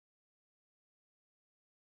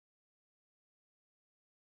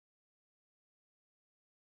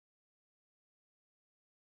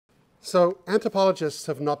So anthropologists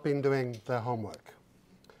have not been doing their homework.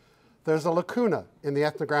 There's a lacuna in the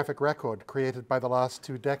ethnographic record created by the last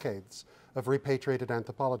 2 decades of repatriated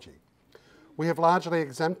anthropology. We have largely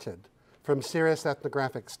exempted from serious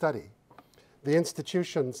ethnographic study the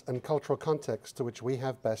institutions and cultural contexts to which we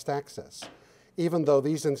have best access, even though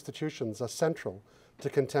these institutions are central to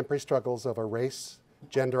contemporary struggles over race,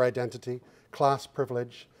 gender identity, class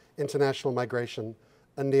privilege, international migration,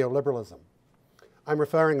 and neoliberalism. I'm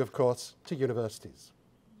referring, of course, to universities.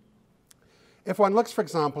 If one looks, for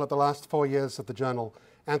example, at the last 4 years of the journal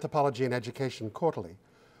Anthropology and Education Quarterly,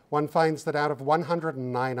 one finds that out of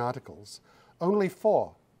 109 articles, only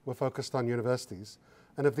 4 were focused on universities,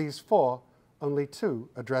 and of these 4, only 2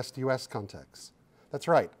 addressed US contexts. That's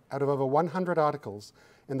right, out of over 100 articles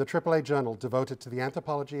in the AAA journal devoted to the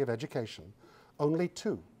anthropology of education, only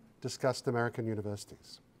 2 discussed American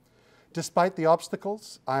universities. Despite the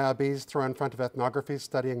obstacles IRBs throw in front of ethnographies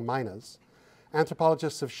studying minors,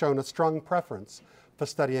 anthropologists have shown a strong preference for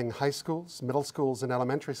studying high schools, middle schools, and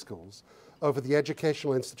elementary schools over the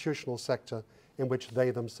educational institutional sector in which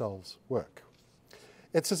they themselves work.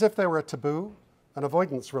 It's as if there were a taboo, an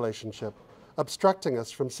avoidance relationship, obstructing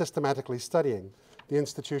us from systematically studying the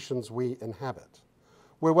institutions we inhabit.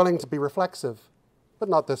 We're willing to be reflexive, but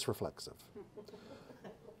not this reflexive.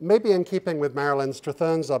 Maybe in keeping with Marilyn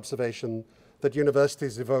Strathern's observation that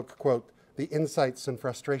universities evoke, quote, the insights and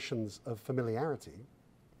frustrations of familiarity,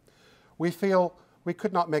 we feel we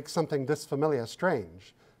could not make something this familiar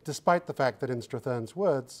strange, despite the fact that in Strathern's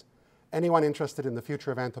words, anyone interested in the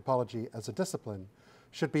future of anthropology as a discipline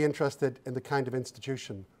should be interested in the kind of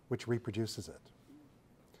institution which reproduces it.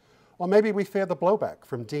 Or maybe we fear the blowback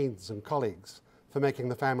from deans and colleagues for making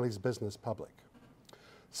the family's business public.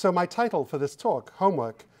 So my title for this talk,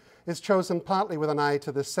 Homework, is chosen partly with an eye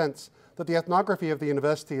to this sense that the ethnography of the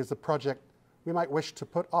university is a project we might wish to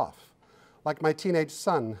put off, like my teenage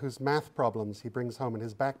son whose math problems he brings home in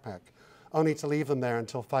his backpack, only to leave them there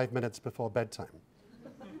until 5 minutes before bedtime.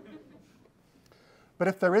 But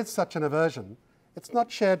if there is such an aversion, it's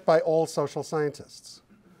not shared by all social scientists.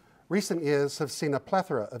 Recent years have seen a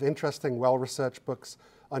plethora of interesting, well-researched books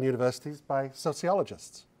on universities by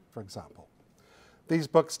sociologists, for example. These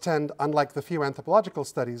books tend, unlike the few anthropological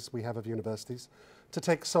studies we have of universities, to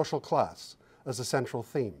take social class as a central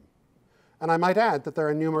theme. And I might add that there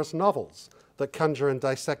are numerous novels that conjure and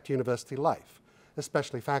dissect university life,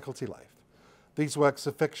 especially faculty life. These works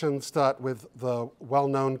of fiction start with the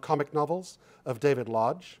well-known comic novels of David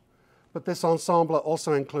Lodge, but this ensemble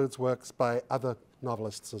also includes works by other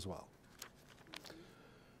novelists as well.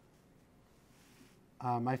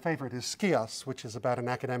 My favorite is Skios, which is about an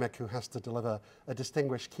academic who has to deliver a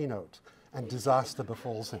distinguished keynote and disaster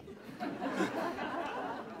befalls him.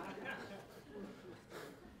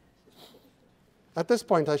 At this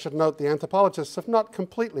point, I should note the anthropologists have not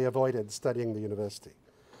completely avoided studying the university.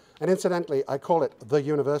 And incidentally, I call it the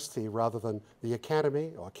university rather than the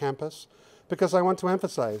academy or campus, because I want to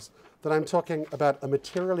emphasize that I'm talking about a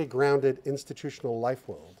materially grounded institutional life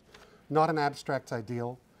world, not an abstract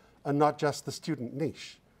ideal, and not just the student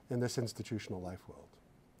niche in this institutional life world.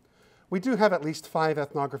 We do have at least 5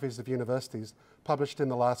 ethnographies of universities published in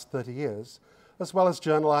the last 30 years, as well as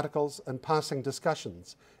journal articles and passing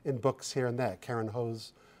discussions in books here and there. Karen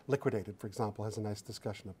Ho's Liquidated, for example, has a nice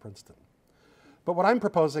discussion of Princeton. But what I'm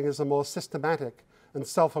proposing is a more systematic and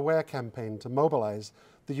self-aware campaign to mobilize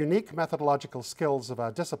the unique methodological skills of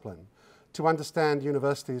our discipline to understand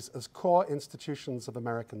universities as core institutions of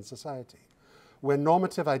American society, where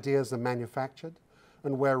normative ideas are manufactured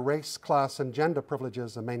and where race, class, and gender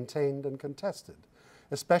privileges are maintained and contested,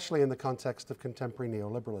 especially in the context of contemporary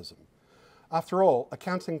neoliberalism. After all,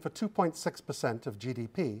 accounting for 2.6% of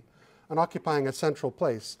GDP and occupying a central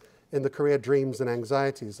place in the career dreams and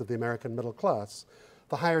anxieties of the American middle class,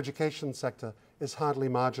 the higher education sector is hardly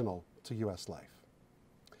marginal to US life.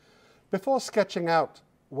 Before sketching out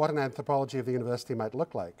what an anthropology of the university might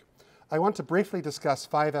look like, I want to briefly discuss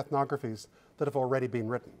 5 ethnographies that have already been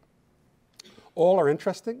written. All are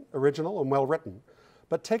interesting, original, and well-written,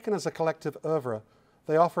 but taken as a collective oeuvre,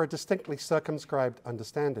 they offer a distinctly circumscribed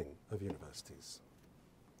understanding of universities.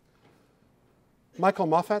 Michael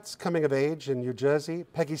Moffat's Coming of Age in New Jersey,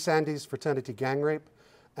 Peggy Sandy's Fraternity Gang Rape,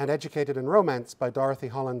 and Educated in Romance by Dorothy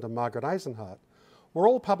Holland and Margaret Eisenhart were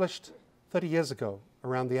all published 30 years ago,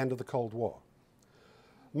 around the end of the Cold War.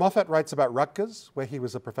 Moffat writes about Rutgers, where he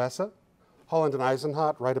was a professor. Holland and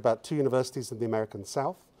Eisenhart write about 2 universities in the American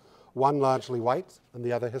South, one largely white and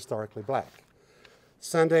the other historically black.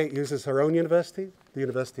 Sandy uses her own university, the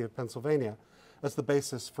University of Pennsylvania, as the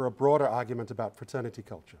basis for a broader argument about fraternity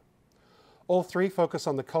culture. All 3 focus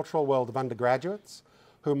on the cultural world of undergraduates,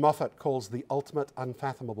 whom Moffat calls the ultimate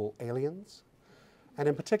unfathomable aliens, and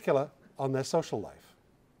in particular on their social life.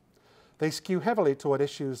 They skew heavily toward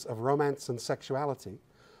issues of romance and sexuality,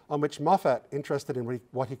 on which Moffat, interested in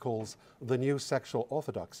what he calls the new sexual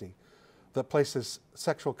orthodoxy, that places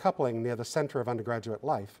sexual coupling near the center of undergraduate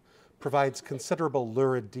life, provides considerable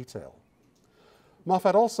lurid detail.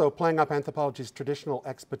 Moffat also, playing up anthropology's traditional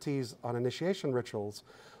expertise on initiation rituals,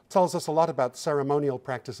 tells us a lot about ceremonial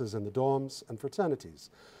practices in the dorms and fraternities,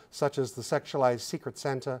 such as the sexualized Secret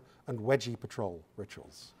Santa and Wedgie Patrol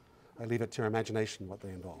rituals. I leave it to your imagination what they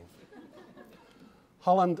involve.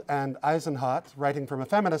 Holland and Eisenhardt, writing from a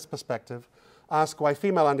feminist perspective, ask why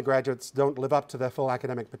female undergraduates don't live up to their full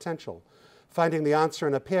academic potential, finding the answer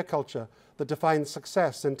in a peer culture that defines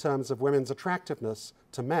success in terms of women's attractiveness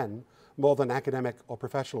to men more than academic or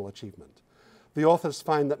professional achievement. The authors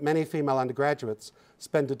find that many female undergraduates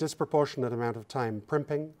spend a disproportionate amount of time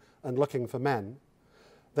primping and looking for men,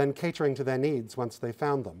 then catering to their needs once they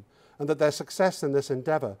found them, and that their success in this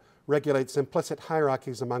endeavor regulates implicit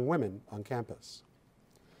hierarchies among women on campus.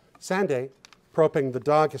 Sande, probing the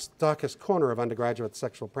darkest corner of undergraduate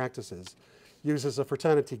sexual practices, uses a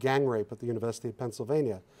fraternity gang rape at the University of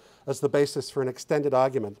Pennsylvania as the basis for an extended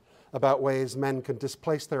argument about ways men can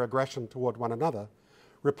displace their aggression toward one another,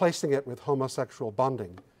 replacing it with homosexual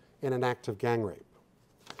bonding in an act of gang rape.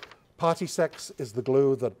 Party sex is the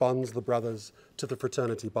glue that bonds the brothers to the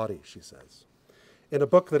fraternity body, she says, in a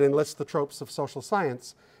book that enlists the tropes of social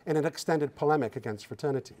science in an extended polemic against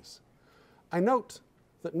fraternities. I note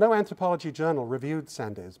that no anthropology journal reviewed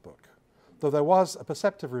Sande's book, though there was a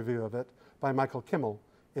perceptive review of it by Michael Kimmel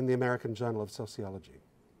in the American Journal of Sociology.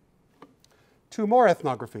 Two more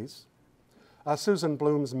ethnographies are Susan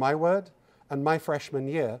Bloom's My Word and My Freshman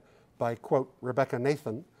Year by, quote, Rebecca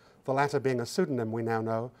Nathan, the latter being a pseudonym we now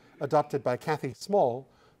know, adopted by Kathy Small,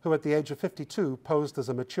 who at the age of 52 posed as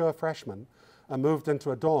a mature freshman and moved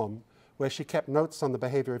into a dorm where she kept notes on the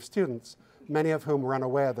behavior of students, many of whom were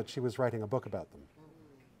unaware that she was writing a book about them.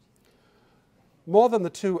 More than the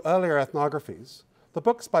two earlier ethnographies, the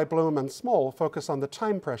books by Bloom and Small focus on the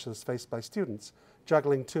time pressures faced by students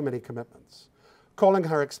juggling too many commitments. Calling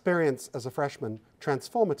her experience as a freshman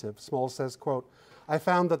transformative, Small says, quote, I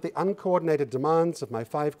found that the uncoordinated demands of my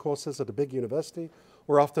 5 courses at a big university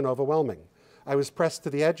were often overwhelming. I was pressed to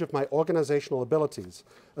the edge of my organizational abilities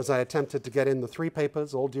as I attempted to get in the 3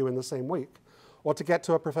 papers all due in the same week, or to get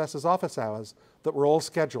to a professor's office hours that were all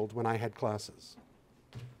scheduled when I had classes.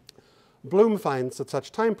 Bloom finds that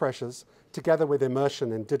such time pressures, together with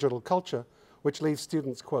immersion in digital culture, which leaves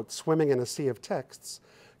students, quote, swimming in a sea of texts,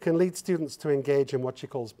 can lead students to engage in what she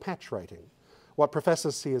calls patch writing, what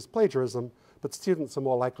professors see as plagiarism, but students are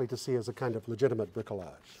more likely to see as a kind of legitimate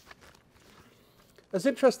bricolage. As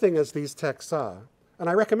interesting as these texts are, and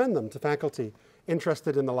I recommend them to faculty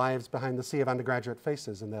interested in the lives behind the sea of undergraduate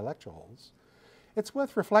faces in their lecture halls, it's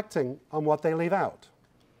worth reflecting on what they leave out.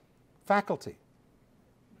 Faculty,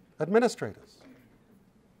 administrators,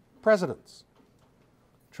 presidents,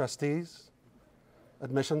 trustees,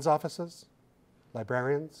 admissions officers,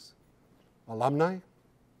 librarians, alumni,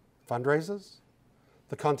 fundraisers,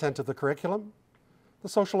 the content of the curriculum, the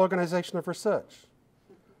social organization of research,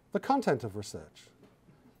 the content of research,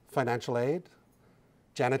 financial aid,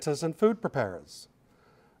 janitors and food preparers.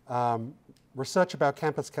 Research about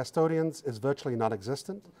campus custodians is virtually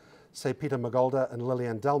non-existent, say Peter Magolda and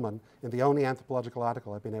Lillian Delman in the only anthropological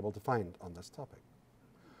article I've been able to find on this topic.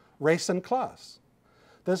 Race and class.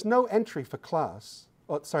 There's no entry for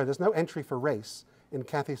there's no entry for race in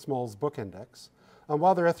Kathy Small's book index, and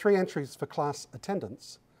while there are 3 entries for class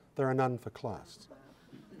attendance, there are none for class.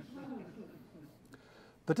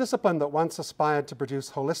 The discipline that once aspired to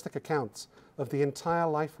produce holistic accounts of the entire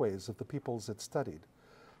lifeways of the peoples it studied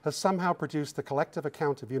has somehow produced a collective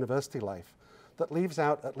account of university life that leaves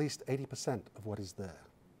out at least 80% of what is there,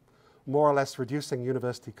 more or less reducing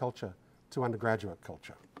university culture to undergraduate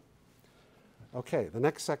culture. Okay, the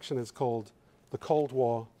next section is called The Cold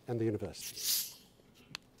War and the University.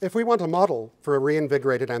 If we want a model for a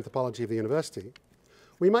reinvigorated anthropology of the university,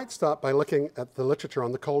 we might start by looking at the literature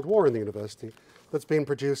on the Cold War in the university that's been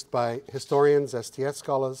produced by historians, STS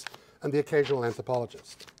scholars, and the occasional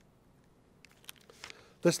anthropologist.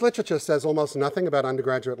 This literature says almost nothing about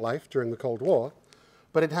undergraduate life during the Cold War,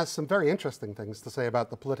 but it has some very interesting things to say about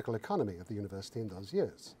the political economy of the university in those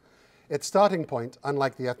years. Its starting point,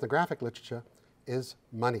 unlike the ethnographic literature, is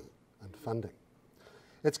money and funding.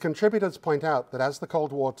 Its contributors point out that as the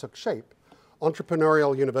Cold War took shape,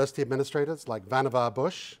 entrepreneurial university administrators like Vannevar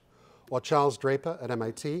Bush or Charles Draper at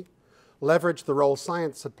MIT leveraged the role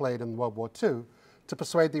science had played in World War II to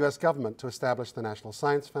persuade the US government to establish the National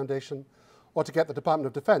Science Foundation, or to get the Department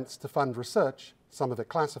of Defense to fund research, some of it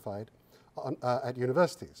classified, at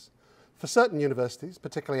universities. For certain universities,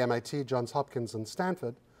 particularly MIT, Johns Hopkins, and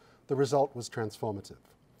Stanford, the result was transformative.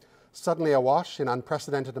 Suddenly awash in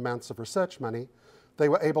unprecedented amounts of research money, they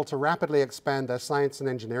were able to rapidly expand their science and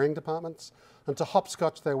engineering departments and to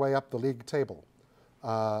hopscotch their way up the league table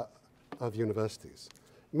of universities.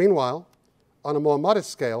 Meanwhile, on a more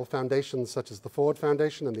modest scale, foundations such as the Ford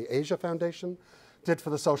Foundation and the Asia Foundation did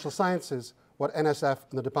for the social sciences what NSF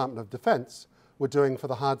and the Department of Defense were doing for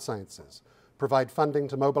the hard sciences, provide funding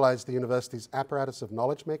to mobilize the university's apparatus of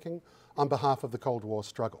knowledge-making on behalf of the Cold War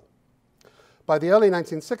struggle. By the early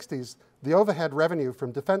 1960s, the overhead revenue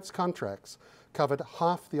from defense contracts covered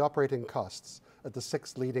half the operating costs at the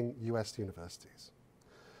 6 leading US universities.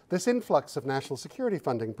 This influx of national security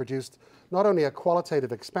funding produced not only a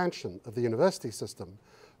qualitative expansion of the university system,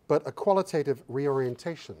 but a qualitative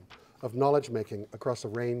reorientation of knowledge-making across a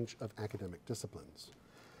range of academic disciplines.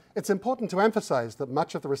 It's important to emphasize that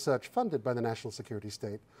much of the research funded by the national security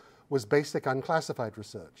state was basic unclassified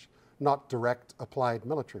research, not direct applied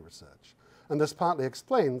military research. And this partly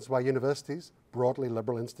explains why universities, broadly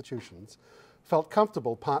liberal institutions, felt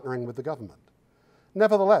comfortable partnering with the government.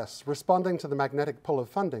 Nevertheless, responding to the magnetic pull of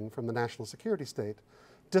funding from the national security state,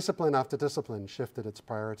 discipline after discipline shifted its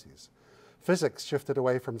priorities. Physics shifted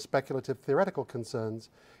away from speculative theoretical concerns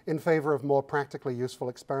in favor of more practically useful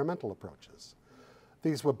experimental approaches.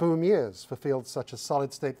 These were boom years for fields such as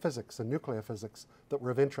solid-state physics and nuclear physics that were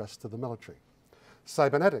of interest to the military.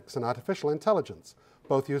 Cybernetics and artificial intelligence,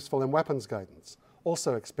 both useful in weapons guidance,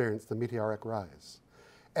 also experienced a meteoric rise.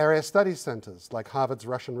 Area studies centers like Harvard's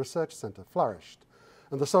Russian Research Center flourished,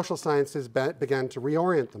 and the social sciences began to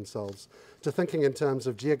reorient themselves to thinking in terms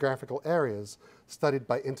of geographical areas studied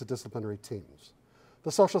by interdisciplinary teams.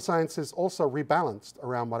 The social sciences also rebalanced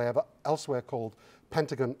around what I have elsewhere called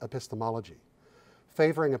Pentagon epistemology,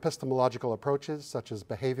 favoring epistemological approaches such as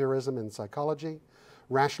behaviorism in psychology,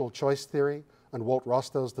 rational choice theory, and Walt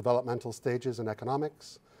Rostow's developmental stages in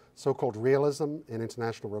economics, so-called realism in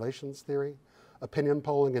international relations theory, opinion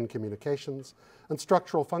polling in communications, and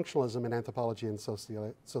structural functionalism in anthropology and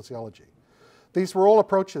sociology. These were all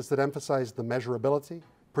approaches that emphasized the measurability,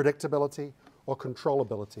 predictability, or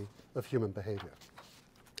controllability of human behavior.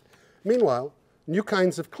 Meanwhile, new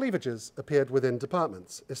kinds of cleavages appeared within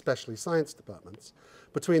departments, especially science departments,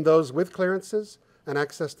 between those with clearances and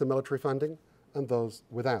access to military funding and those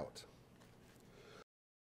without.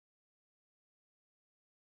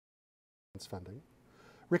 Funding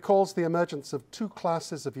recalls the emergence of 2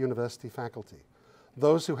 classes of university faculty,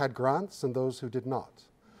 those who had grants and those who did not.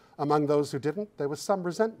 Among those who didn't, there was some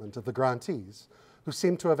resentment of the grantees, who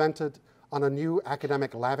seemed to have entered on a new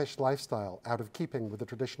academic lavish lifestyle out of keeping with the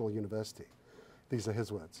traditional university. These are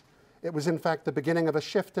his words. It was in fact the beginning of a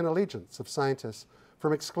shift in allegiance of scientists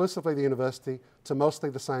from exclusively the university to mostly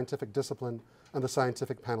the scientific discipline and the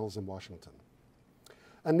scientific panels in Washington.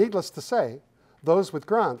 And needless to say, those with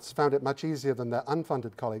grants found it much easier than their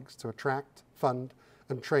unfunded colleagues to attract, fund,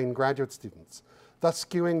 and train graduate students, thus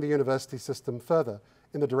skewing the university system further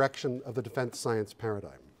in the direction of the defense science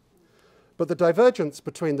paradigm. But the divergence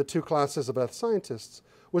between the 2 classes of earth scientists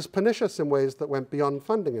was pernicious in ways that went beyond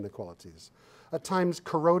funding inequalities, at times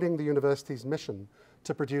corroding the university's mission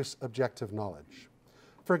to produce objective knowledge.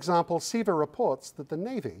 For example, Seaver reports that the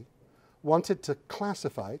Navy wanted to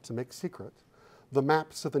classify, to make secret, the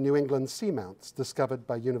maps of the New England seamounts discovered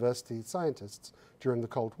by university scientists during the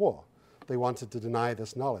Cold War. They wanted to deny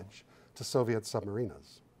this knowledge to Soviet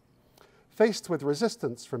submariners. Faced with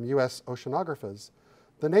resistance from US oceanographers,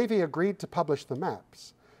 the Navy agreed to publish the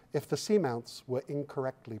maps if the seamounts were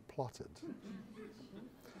incorrectly plotted.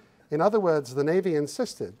 In other words, the Navy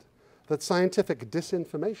insisted that scientific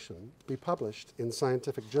disinformation be published in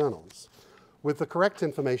scientific journals, with the correct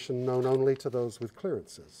information known only to those with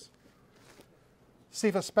clearances.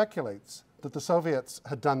 Seaver speculates that the Soviets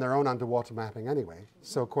had done their own underwater mapping anyway,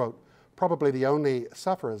 so, quote, probably the only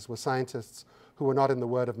sufferers were scientists who were not in the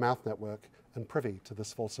word-of-mouth network and privy to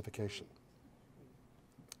this falsification.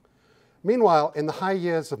 Meanwhile, in the high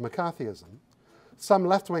years of McCarthyism, some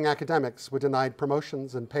left-wing academics were denied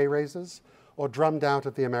promotions and pay raises or drummed out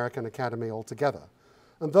of the American Academy altogether,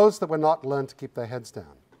 and those that were not learned to keep their heads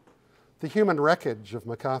down. The human wreckage of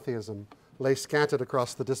McCarthyism lay scattered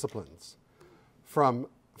across the disciplines, from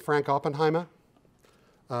Frank Oppenheimer,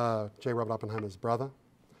 J. Robert Oppenheimer's brother,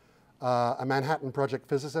 a Manhattan Project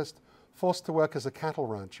physicist forced to work as a cattle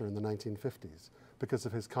rancher in the 1950s because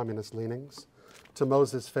of his communist leanings, to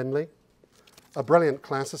Moses Finley, a brilliant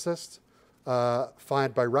classicist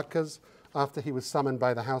fired by Rutgers after he was summoned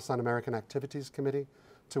by the House Un-American Activities Committee,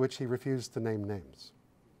 to which he refused to name names.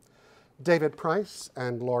 David Price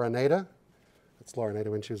and Laura Nader. That's Laura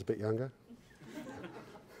Nader when she was a bit younger.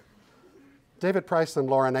 David Price and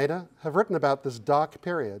Laura Nader have written about this dark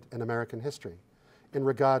period in American history in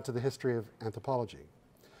regard to the history of anthropology.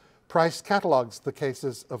 Price catalogues the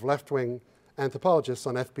cases of left-wing anthropologists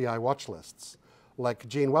on FBI watch lists, like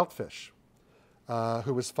Gene Weltfish,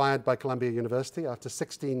 who was fired by Columbia University after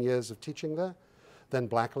 16 years of teaching there, then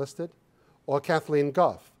blacklisted, or Kathleen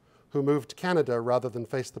Goff, who moved to Canada rather than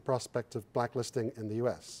face the prospect of blacklisting in the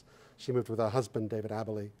US. She moved with her husband, David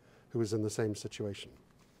Aberley, who was in the same situation.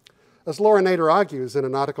 As Laura Nader argues in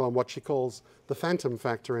an article on what she calls the phantom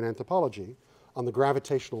factor in anthropology, on the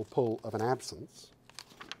gravitational pull of an absence,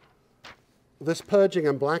 this purging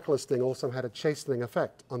and blacklisting also had a chastening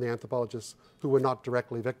effect on the anthropologists who were not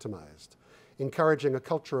directly victimized, encouraging a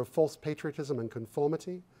culture of false patriotism and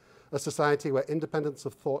conformity, a society where independence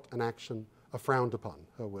of thought and action are frowned upon,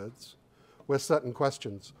 her words, where certain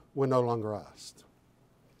questions were no longer asked.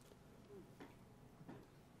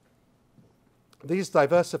 These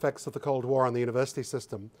diverse effects of the Cold War on the university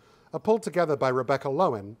system are pulled together by Rebecca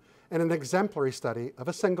Lowen in an exemplary study of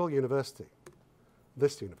a single university,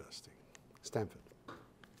 this university, Stanford.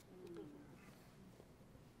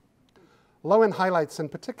 Lowen highlights in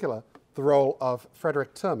particular the role of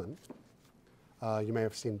Frederick Terman. You may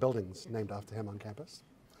have seen buildings named after him on campus,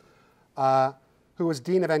 who was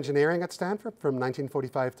Dean of Engineering at Stanford from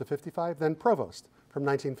 1945 to 55, then Provost from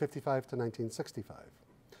 1955 to 1965.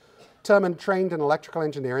 Terman, trained in electrical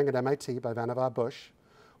engineering at MIT by Vannevar Bush,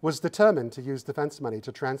 was determined to use defense money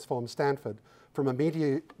to transform Stanford from a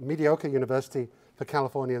mediocre university for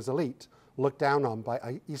California's elite, looked down on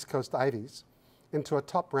by East Coast Ivies, into a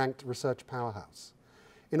top-ranked research powerhouse.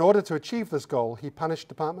 In order to achieve this goal, he punished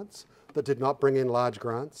departments that did not bring in large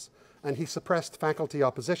grants, and he suppressed faculty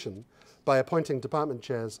opposition by appointing department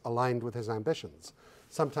chairs aligned with his ambitions,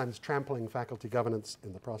 sometimes trampling faculty governance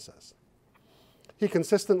in the process. He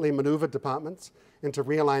consistently maneuvered departments into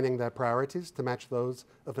realigning their priorities to match those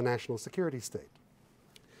of the national security state.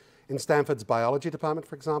 In Stanford's biology department,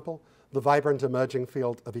 for example, the vibrant emerging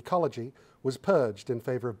field of ecology was purged in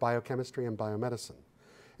favor of biochemistry and biomedicine.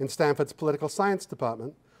 In Stanford's political science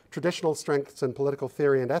department, traditional strengths in political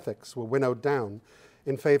theory and ethics were winnowed down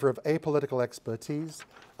in favor of apolitical expertise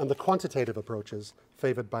and the quantitative approaches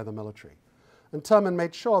favored by the military. And Terman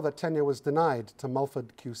made sure that tenure was denied to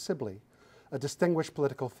Mulford Q. Sibley, a distinguished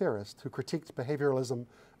political theorist who critiqued behavioralism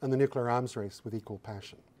and the nuclear arms race with equal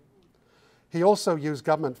passion. He also used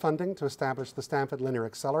government funding to establish the Stanford Linear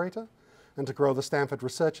Accelerator and to grow the Stanford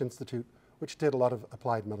Research Institute, which did a lot of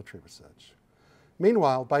applied military research.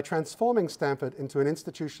 Meanwhile, by transforming Stanford into an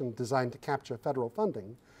institution designed to capture federal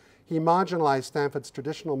funding, he marginalized Stanford's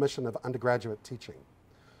traditional mission of undergraduate teaching.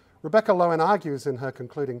 Rebecca Lowen argues in her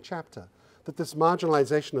concluding chapter that this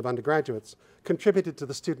marginalization of undergraduates contributed to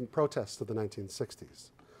the student protests of the 1960s.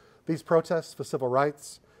 These protests for civil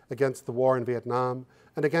rights, against the war in Vietnam,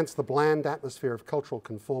 and against the bland atmosphere of cultural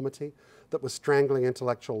conformity that was strangling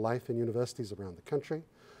intellectual life in universities around the country,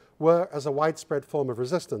 were, as a widespread form of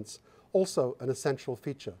resistance, also an essential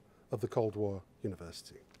feature of the Cold War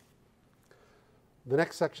university. The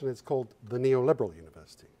next section is called the Neoliberal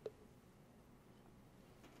University.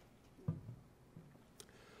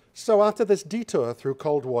 So after this detour through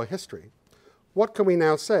Cold War history, what can we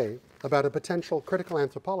now say about a potential critical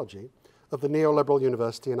anthropology of the neoliberal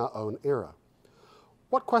university in our own era?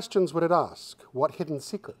 What questions would it ask? What hidden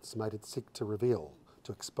secrets might it seek to reveal,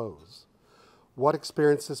 to expose? What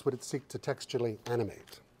experiences would it seek to textually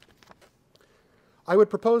animate? I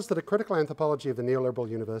would propose that a critical anthropology of the neoliberal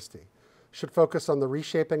university should focus on the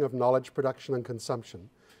reshaping of knowledge production and consumption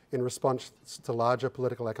in response to larger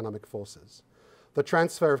political economic forces, the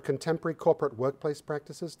transfer of contemporary corporate workplace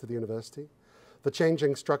practices to the university, the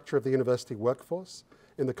changing structure of the university workforce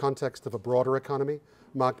in the context of a broader economy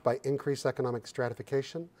marked by increased economic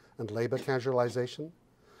stratification and labor casualization,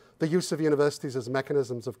 the use of universities as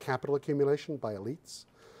mechanisms of capital accumulation by elites,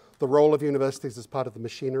 the role of universities as part of the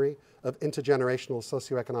machinery of intergenerational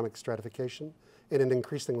socioeconomic stratification in an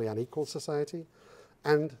increasingly unequal society,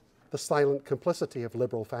 and the silent complicity of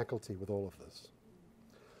liberal faculty with all of this.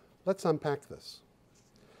 Let's unpack this.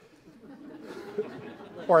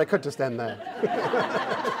 Or I could just end there.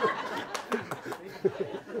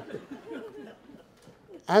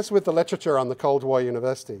 As with the literature on the Cold War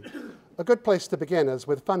university, a good place to begin is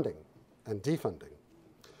with funding and defunding.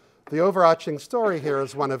 The overarching story here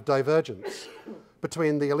is one of divergence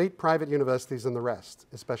between the elite private universities and the rest,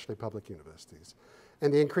 especially public universities,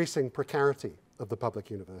 and the increasing precarity of the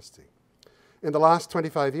public university. In the last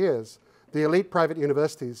 25 years, the elite private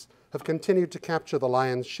universities have continued to capture the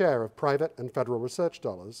lion's share of private and federal research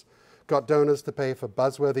dollars, got donors to pay for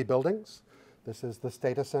buzzworthy buildings. This is the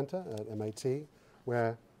Stater Center at MIT,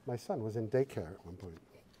 where my son was in daycare at one point.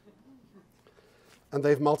 And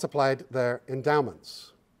they've multiplied their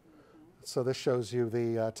endowments. So this shows you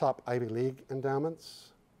the top Ivy League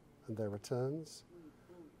endowments and their returns.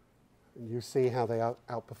 And you see how they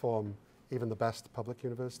outperform even the best public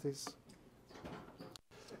universities.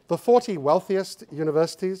 The 40 wealthiest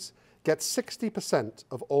universities get 60%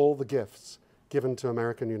 of all the gifts given to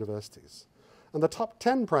American universities. And the top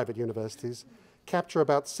 10 private universities capture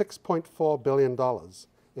about $6.4 billion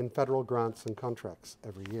in federal grants and contracts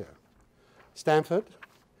every year. Stanford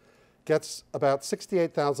gets about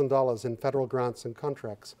 $68,000 in federal grants and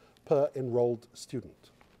contracts per enrolled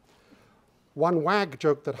student. One wag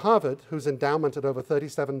joked that Harvard, whose endowment at over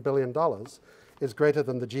 $37 billion is greater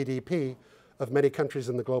than the GDP of many countries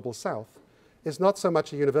in the global south, is not so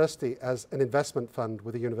much a university as an investment fund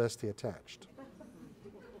with a university attached.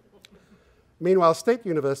 Meanwhile, state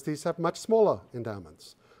universities have much smaller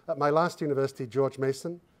endowments. At my last university, George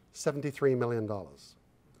Mason, $73 million.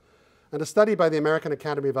 And a study by the American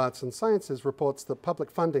Academy of Arts and Sciences reports that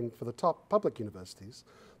public funding for the top public universities,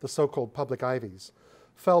 the so-called public Ivies,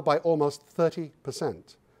 fell by almost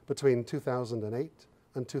 30% between 2008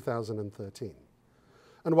 and 2013.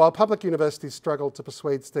 And while public universities struggled to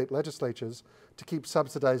persuade state legislatures to keep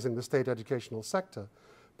subsidizing the state educational sector,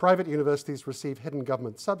 private universities receive hidden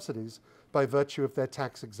government subsidies by virtue of their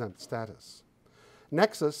tax-exempt status.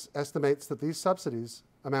 Nexus estimates that these subsidies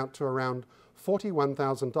amount to around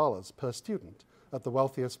 $41,000 per student at the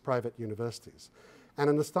wealthiest private universities, and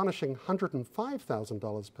an astonishing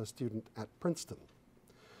 $105,000 per student at Princeton.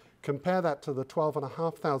 Compare that to the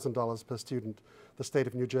 $12,500 per student the state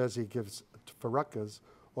of New Jersey gives for Rutgers,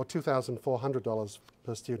 or $2,400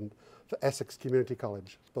 per student for Essex Community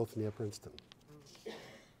College, both near Princeton.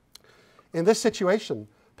 In this situation,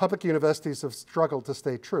 public universities have struggled to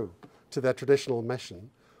stay true to their traditional mission,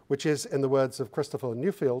 which is, in the words of Christopher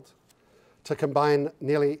Newfield, to combine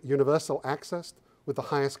nearly universal access with the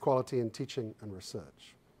highest quality in teaching and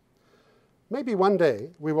research. Maybe one day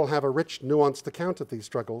we will have a rich, nuanced account of these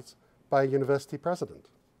struggles by a university president.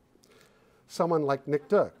 Someone like Nick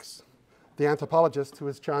Dirks, the anthropologist who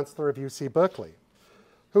is chancellor of UC Berkeley,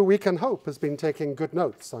 who we can hope has been taking good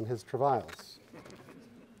notes on his travails.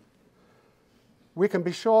 We can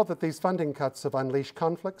be sure that these funding cuts have unleashed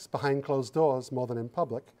conflicts behind closed doors more than in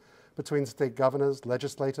public between state governors,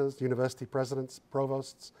 legislators, university presidents,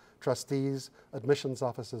 provosts, trustees, admissions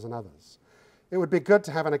officers, and others. It would be good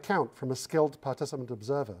to have an account from a skilled participant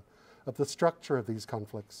observer of the structure of these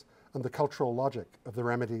conflicts and the cultural logic of the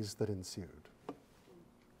remedies that ensued.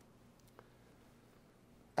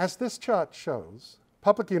 As this chart shows,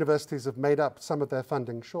 public universities have made up some of their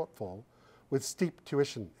funding shortfall with steep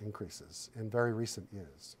tuition increases in very recent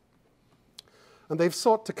years. And they've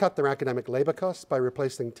sought to cut their academic labor costs by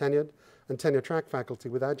replacing tenured and tenure-track faculty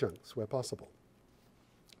with adjuncts where possible.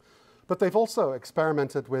 But they've also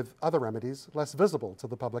experimented with other remedies less visible to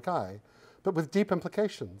the public eye, but with deep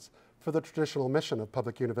implications for the traditional mission of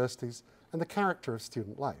public universities and the character of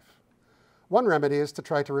student life. One remedy is to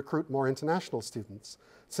try to recruit more international students,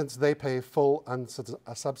 since they pay full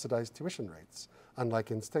unsubsidized tuition rates,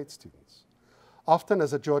 unlike in-state students. Often,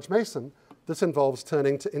 as at George Mason, this involves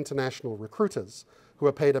turning to international recruiters who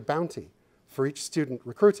are paid a bounty for each student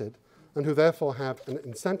recruited and who therefore have an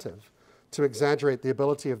incentive to exaggerate the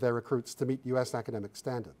ability of their recruits to meet US academic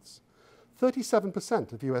standards.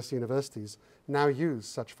 37% of US universities now use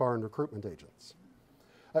such foreign recruitment agents.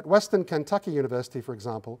 At Western Kentucky University, for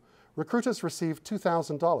example, recruiters receive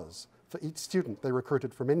 $2,000 for each student they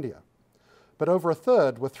recruited from India, but over a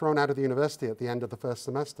third were thrown out of the university at the end of the first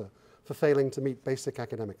semester for failing to meet basic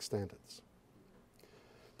academic standards.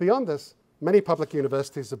 Beyond this, many public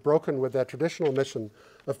universities have broken with their traditional mission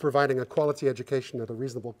of providing a quality education at a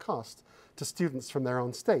reasonable cost to students from their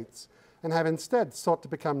own states, and have instead sought to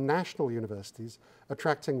become national universities,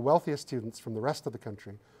 attracting wealthier students from the rest of the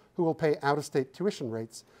country who will pay out-of-state tuition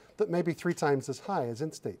rates that may be 3 times as high as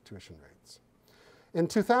in-state tuition rates. In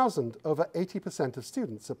 2000, over 80% of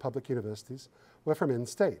students at public universities were from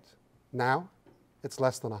in-state. Now, it's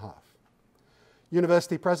less than a half.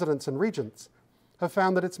 University presidents and regents have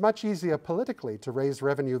found that it's much easier politically to raise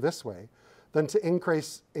revenue this way than to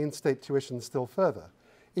increase in-state tuition still further,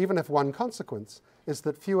 even if one consequence is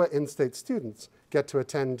that fewer in-state students get to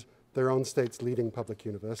attend their own state's leading public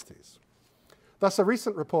universities. Thus, a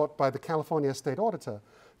recent report by the California State Auditor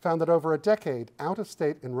found that over a decade,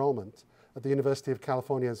 out-of-state enrollment at the University of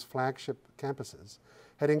California's flagship campuses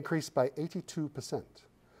had increased by 82%,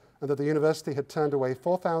 and that the university had turned away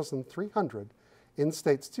 4,300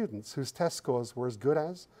 in-state students whose test scores were as good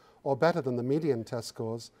as or better than the median test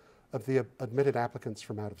scores of the admitted applicants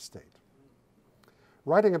from out of state.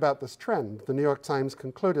 Writing about this trend, the New York Times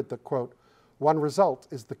concluded that, quote, one result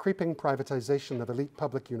is the creeping privatization of elite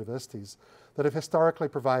public universities that have historically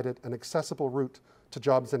provided an accessible route to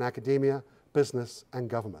jobs in academia, business, and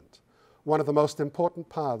government. One of the most important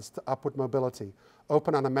paths to upward mobility,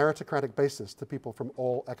 open on a meritocratic basis to people from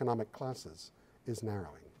all economic classes, is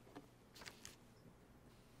narrowing.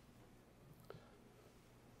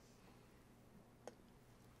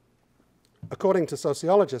 According to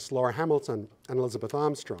sociologists Laura Hamilton and Elizabeth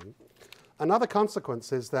Armstrong, another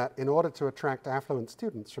consequence is that in order to attract affluent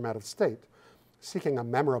students from out of state seeking a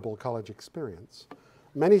memorable college experience,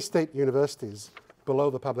 many state universities below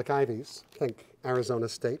the public ivies, think Arizona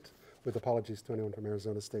State, with apologies to anyone from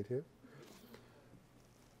Arizona State here.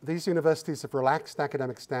 These universities have relaxed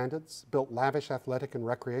academic standards, built lavish athletic and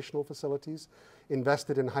recreational facilities,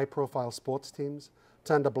 invested in high-profile sports teams,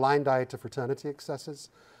 turned a blind eye to fraternity excesses,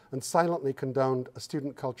 and silently condoned a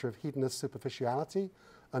student culture of hedonist superficiality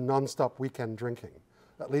and non-stop weekend drinking,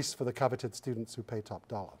 at least for the coveted students who pay top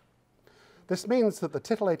dollar. This means that the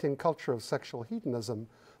titillating culture of sexual hedonism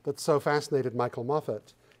that so fascinated Michael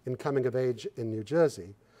Moffat in Coming of Age in New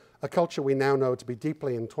Jersey, a culture we now know to be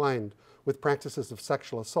deeply entwined with practices of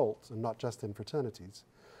sexual assault, and not just in fraternities.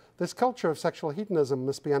 This culture of sexual hedonism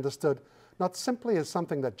must be understood not simply as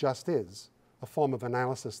something that just is, a form of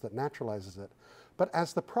analysis that naturalizes it, but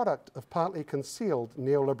as the product of partly concealed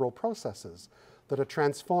neoliberal processes that are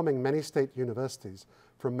transforming many state universities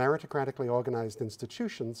from meritocratically organized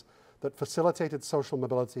institutions that facilitated social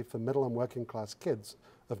mobility for middle and working class kids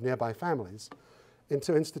of nearby families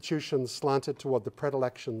into institutions slanted toward the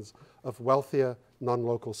predilections of wealthier,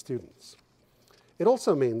 non-local students. It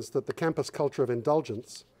also means that the campus culture of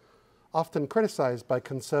indulgence, often criticized by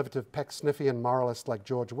conservative Pecksniffian moralists like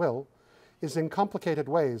George Will, is in complicated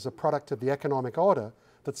ways a product of the economic order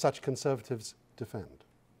that such conservatives defend.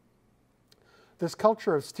 This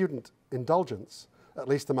culture of student indulgence, at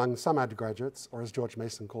least among some undergraduates, or as George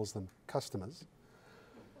Mason calls them, customers,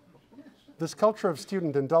 this culture of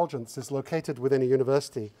student indulgence is located within a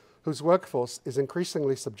university whose workforce is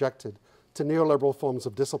increasingly subjected to neoliberal forms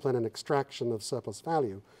of discipline and extraction of surplus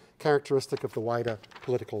value, characteristic of the wider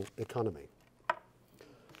political economy.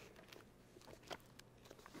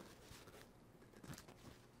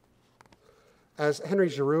 As Henry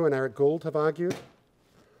Giroux and Eric Gould have argued,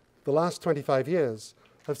 the last 25 years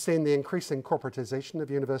have seen the increasing corporatization of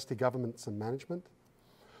university governments and management.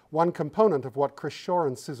 One component of what Chris Shaw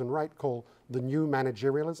and Susan Wright call the new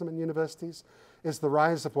managerialism in universities is the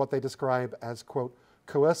rise of what they describe as, quote,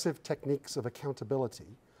 coercive techniques of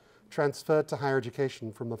accountability transferred to higher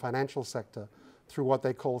education from the financial sector through what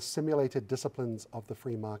they call simulated disciplines of the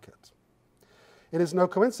free market. It is no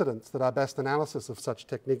coincidence that our best analysis of such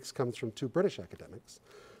techniques comes from two British academics,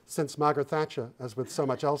 since Margaret Thatcher, as with so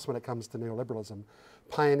much else when it comes to neoliberalism,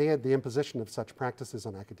 pioneered the imposition of such practices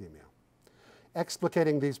on academia.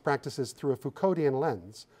 Explicating these practices through a Foucauldian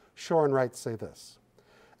lens, Shaw and Wright say this: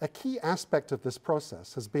 a key aspect of this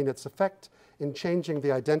process has been its effect in changing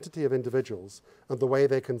the identity of individuals and the way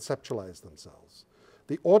they conceptualize themselves.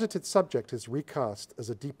 The audited subject is recast as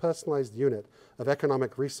a depersonalized unit of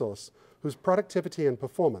economic resource whose productivity and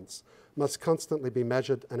performance must constantly be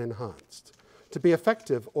measured and enhanced. To be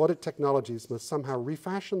effective, audit technologies must somehow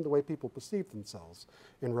refashion the way people perceive themselves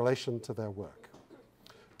in relation to their work,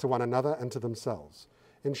 to one another, and to themselves.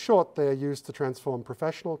 In short, they are used to transform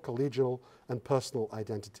professional, collegial, and personal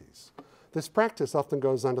identities. This practice often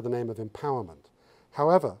goes under the name of empowerment.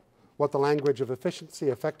 However, what the language of efficiency,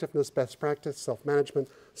 effectiveness, best practice, self-management,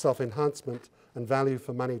 self-enhancement, and value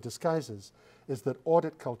for money disguises is that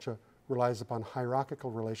audit culture relies upon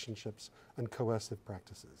hierarchical relationships and coercive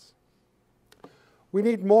practices. We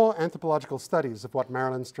need more anthropological studies of what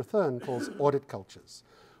Marilyn Strathern calls audit cultures,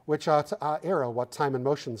 which are to our era what time and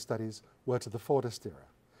motion studies were to the Fordist era.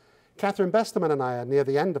 Catherine Besterman and I are near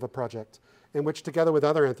the end of a project in which, together with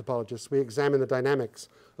other anthropologists, we examine the dynamics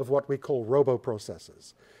of what we call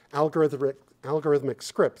robo-processes, algorithmic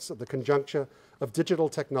scripts at the conjuncture of digital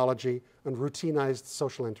technology and routinized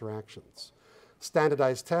social interactions.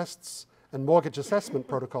 Standardized tests and mortgage assessment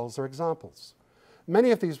protocols are examples.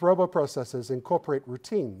 Many of these robo-processes incorporate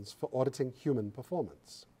routines for auditing human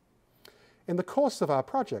performance. In the course of our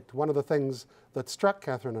project, one of the things that struck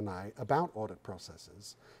Catherine and I about audit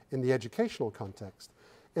processes in the educational context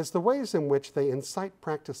is the ways in which they incite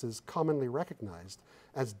practices commonly recognized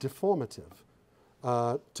as deformative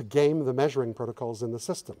to game the measuring protocols in the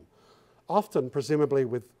system, often presumably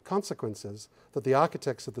with consequences that the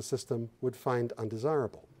architects of the system would find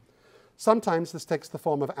undesirable. Sometimes this takes the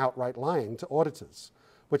form of outright lying to auditors,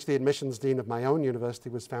 which the admissions dean of my own university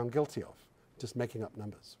was found guilty of, just making up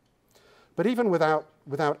numbers. But even without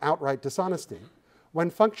outright dishonesty, when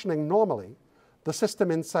functioning normally, the system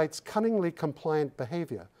incites cunningly compliant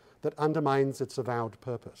behavior that undermines its avowed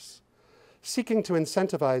purpose. Seeking to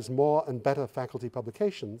incentivize more and better faculty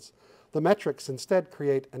publications, the metrics instead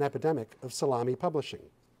create an epidemic of salami publishing.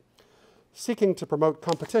 Seeking to promote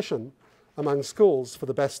competition among schools for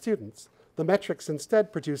the best students, the metrics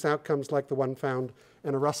instead produce outcomes like the one found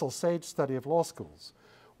in a Russell Sage study of law schools,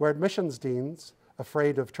 where admissions deans,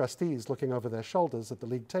 afraid of trustees looking over their shoulders at the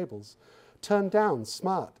league tables, turned down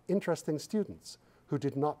smart, interesting students who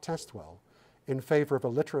did not test well in favor of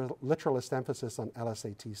a literalist emphasis on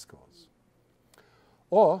LSAT scores.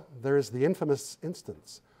 Or there is the infamous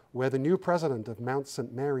instance where the new president of Mount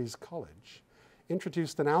St. Mary's College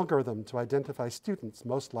introduced an algorithm to identify students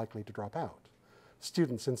most likely to drop out,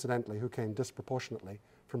 students, incidentally, who came disproportionately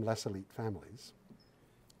from less elite families.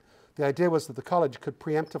 The idea was that the college could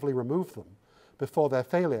preemptively remove them before their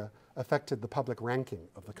failure affected the public ranking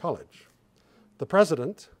of the college. The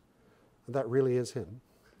president, and that really is him,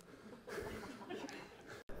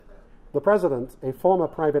 the president, a former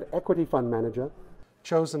private equity fund manager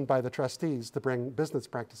chosen by the trustees to bring business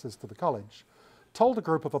practices to the college, told a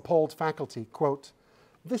group of appalled faculty, quote,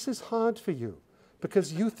 "This is hard for you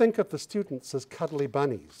because you think of the students as cuddly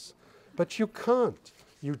bunnies, but you can't.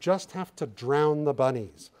 You just have to drown the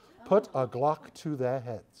bunnies. Put a Glock to their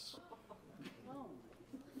heads."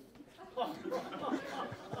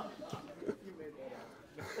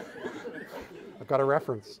 I've got a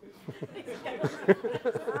reference.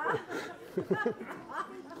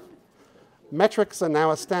 Metrics are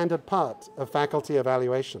now a standard part of faculty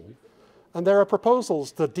evaluation, and there are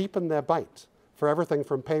proposals to deepen their bite for everything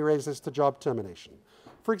from pay raises to job termination.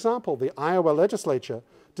 For example, the Iowa legislature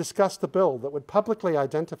discussed a bill that would publicly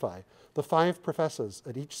identify the 5 professors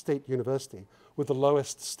at each state university with the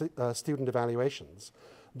lowest student evaluations,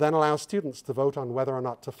 then allow students to vote on whether or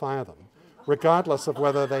not to fire them, regardless of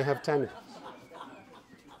whether they have tenure.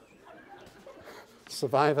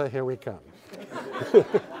 Survivor, here we come.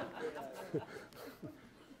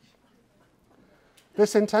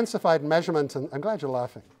 This intensified measurement, and I'm glad you're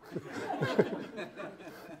laughing,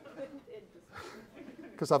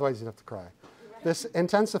 because otherwise you'd have to cry. This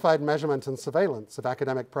intensified measurement and surveillance of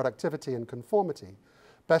academic productivity and conformity,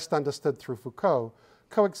 best understood through Foucault,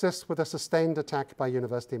 coexists with a sustained attack by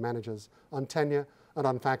university managers on tenure and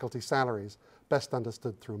on faculty salaries, best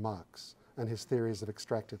understood through Marx and his theories of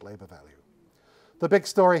extracted labor value. The big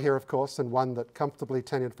story here, of course, and one that comfortably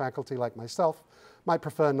tenured faculty like myself might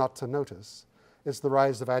prefer not to notice, is the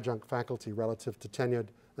rise of adjunct faculty relative to tenured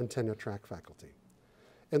and tenure-track faculty.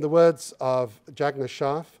 In the words of Jagna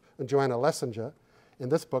Scharf and Joanna Lessinger, in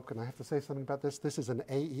this book, and I have to say something about this, this is an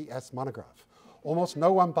AES monograph. Almost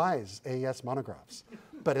no one buys AES monographs,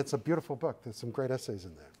 but it's a beautiful book. There's some great essays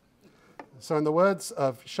in there. So in the words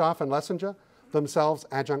of Scharf and Lessinger, themselves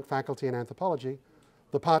adjunct faculty in anthropology,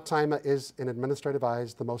 the part-timer is, in administrative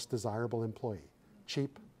eyes, the most desirable employee,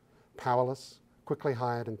 cheap, powerless, quickly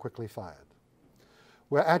hired and quickly fired.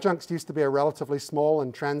 Where adjuncts used to be a relatively small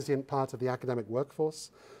and transient part of the academic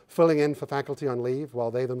workforce, filling in for faculty on leave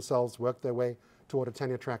while they themselves worked their way toward a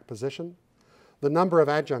tenure-track position, the number of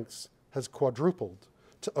adjuncts has quadrupled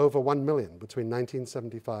to over 1 million between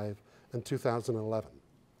 1975 and 2011.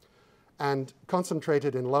 And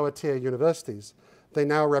concentrated in lower-tier universities, they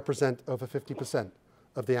now represent over 50%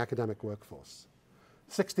 of the academic workforce.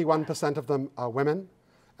 61% of them are women,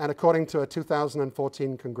 and according to a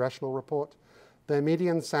 2014 congressional report, their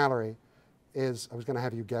median salary is, I was going to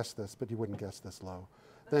have you guess this, but you wouldn't guess this low.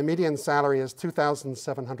 Their median salary is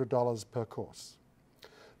 $2,700 per course.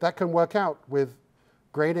 That can work out with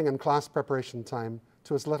grading and class preparation time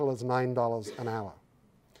to as little as $9 an hour.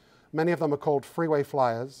 Many of them are called freeway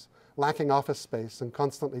flyers, lacking office space and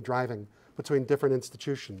constantly driving between different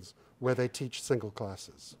institutions where they teach single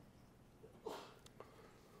classes.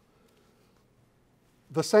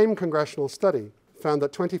 The same congressional study found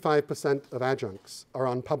that 25% of adjuncts are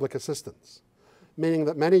on public assistance, meaning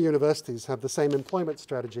that many universities have the same employment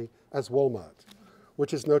strategy as Walmart,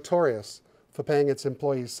 which is notorious for paying its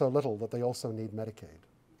employees so little that they also need Medicaid.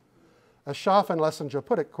 As Scharf and Lessinger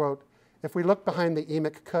put it, quote, "If we look behind the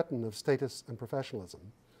emic curtain of status and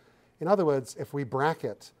professionalism," in other words, if we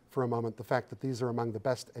bracket for a moment the fact that these are among the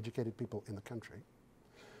best educated people in the country,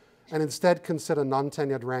 and instead consider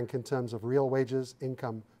non-tenured rank in terms of real wages,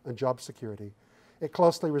 income, and job security, it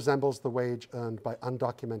closely resembles the wage earned by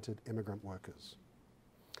undocumented immigrant workers.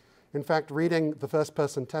 In fact, reading the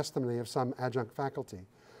first-person testimony of some adjunct faculty,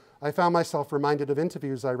 I found myself reminded of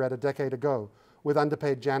interviews I read a decade ago with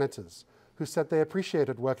underpaid janitors who said they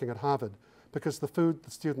appreciated working at Harvard because the food the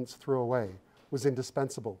students threw away was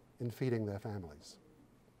indispensable in feeding their families.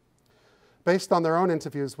 Based on their own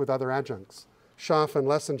interviews with other adjuncts, Scharf and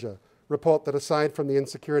Lessinger report that aside from the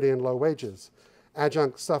insecurity and low wages,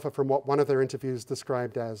 adjuncts suffer from what one of their interviews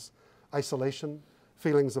described as isolation,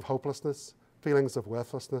 feelings of hopelessness, feelings of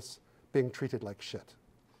worthlessness, being treated like shit.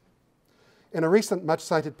 In a recent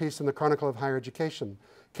much-cited piece in the Chronicle of Higher Education,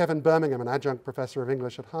 Kevin Birmingham, an adjunct professor of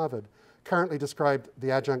English at Harvard, correctly described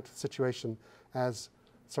the adjunct situation as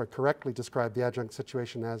the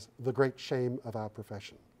great shame of our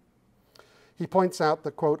profession. He points out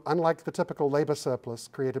that, quote, unlike the typical labor surplus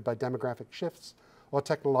created by demographic shifts or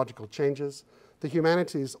technological changes, the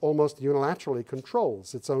humanities almost unilaterally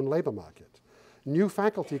controls its own labor market. New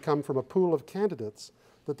faculty come from a pool of candidates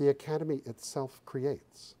that the academy itself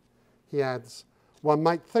creates. He adds, one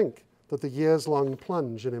might think that the years-long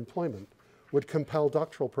plunge in employment would compel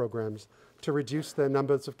doctoral programs to reduce their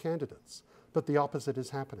numbers of candidates, but the opposite is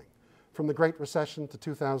happening. From the Great Recession to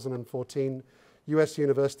 2014, US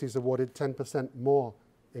universities awarded 10% more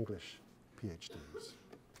English PhDs.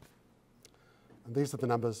 And these are the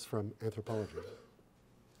numbers from anthropology.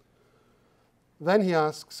 Then he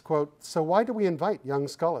asks, quote, so why do we invite young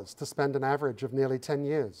scholars to spend an average of nearly 10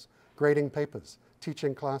 years grading papers,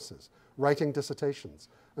 teaching classes, writing dissertations,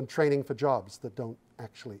 and training for jobs that don't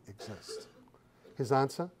actually exist? His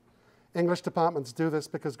answer, English departments do this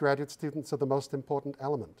because graduate students are the most important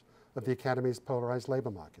element of the academy's polarized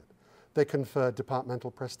labor market. They confer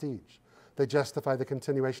departmental prestige. They justify the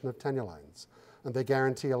continuation of tenure lines, and they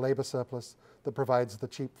guarantee a labor surplus that provides the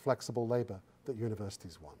cheap, flexible labor that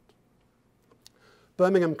universities want.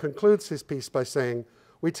 Birmingham concludes his piece by saying,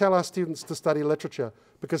 we tell our students to study literature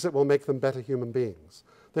because it will make them better human beings,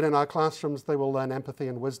 that in our classrooms they will learn empathy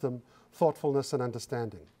and wisdom, thoughtfulness and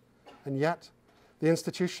understanding. And yet, the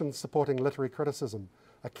institutions supporting literary criticism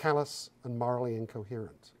are callous and morally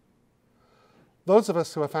incoherent. Those of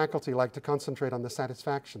us who are faculty like to concentrate on the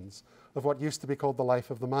satisfactions of what used to be called the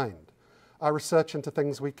life of the mind, our research into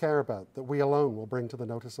things we care about that we alone will bring to the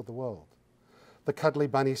notice of the world. The cuddly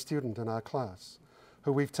bunny student in our class,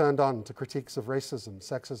 who we've turned on to critiques of racism,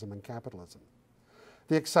 sexism, and capitalism.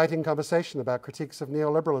 The exciting conversation about critiques of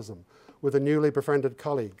neoliberalism with a newly befriended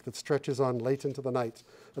colleague that stretches on late into the night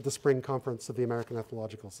at the spring conference of the American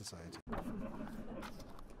Ethnological Society.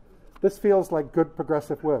 This feels like good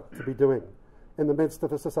progressive work to be doing in the midst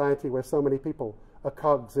of a society where so many people are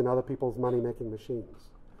cogs in other people's money-making machines.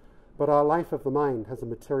 But our life of the mind has a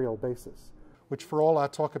material basis, which for all our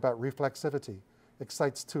talk about reflexivity,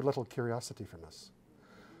 excites too little curiosity from us.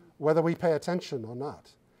 Whether we pay attention or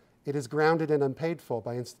not, it is grounded in and paid for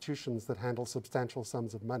by institutions that handle substantial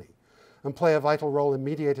sums of money and play a vital role in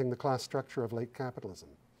mediating the class structure of late capitalism.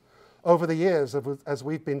 Over the years, as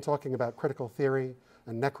we've been talking about critical theory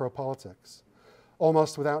and necropolitics,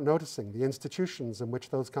 almost without noticing, the institutions in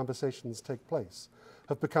which those conversations take place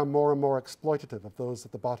have become more and more exploitative of those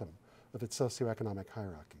at the bottom of its socioeconomic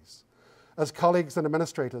hierarchies. As colleagues and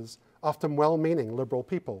administrators, often well-meaning liberal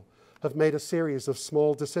people, have made a series of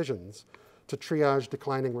small decisions to triage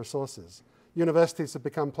declining resources, universities have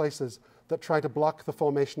become places that try to block the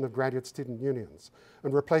formation of graduate student unions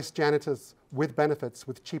and replace janitors with benefits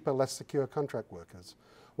with cheaper, less secure contract workers,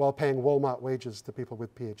 while paying Walmart wages to people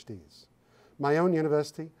with PhDs. My own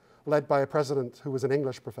university, led by a president who was an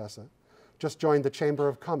English professor, just joined the Chamber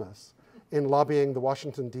of Commerce in lobbying the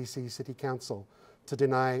Washington, D.C. City Council to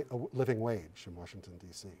deny a living wage in Washington,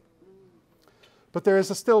 D.C. But there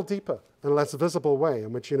is a still deeper and less visible way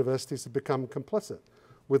in which universities have become complicit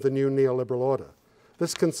with the new neoliberal order.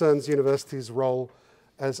 This concerns universities' role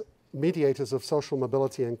as mediators of social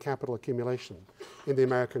mobility and capital accumulation in the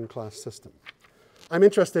American class system. I'm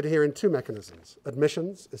interested here in two mechanisms: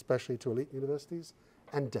 admissions, especially to elite universities,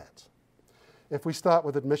 and debt. If we start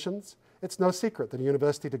with admissions, it's no secret that a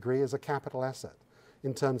university degree is a capital asset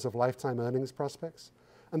in terms of lifetime earnings prospects,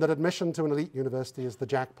 and that admission to an elite university is the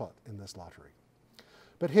jackpot in this lottery.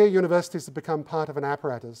 But here universities have become part of an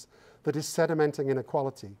apparatus that is sedimenting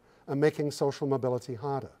inequality and making social mobility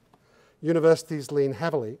harder. Universities lean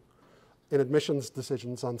heavily in admissions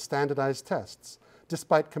decisions on standardized tests,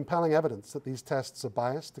 despite compelling evidence that these tests are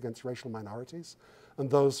biased against racial minorities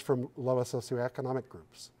and those from lower socioeconomic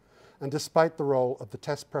groups, and despite the role of the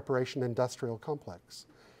test preparation industrial complex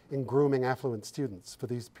in grooming affluent students for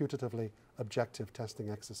these putatively objective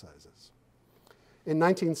testing exercises. In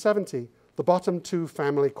 1970, the bottom two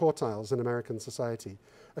family quartiles in American society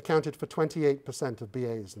accounted for 28% of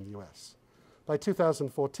BAs in the US. By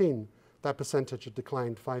 2014, that percentage had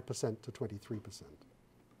declined 5% to 23%.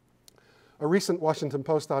 A recent Washington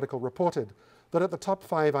Post article reported that at the top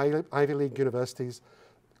 5 Ivy League universities,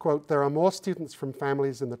 quote, there are more students from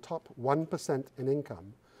families in the top 1% in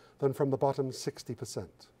income than from the bottom 60%.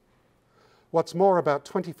 What's more, about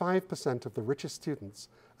 25% of the richest students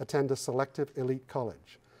attend a selective elite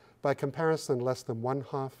college. By comparison, less than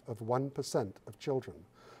 0.5% of children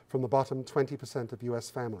from the bottom 20% of US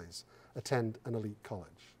families attend an elite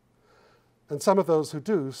college. And some of those who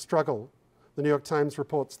do struggle. The New York Times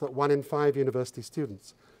reports that 1 in 5 university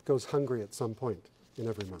students goes hungry at some point in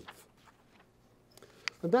every month.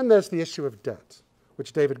 And then there's the issue of debt,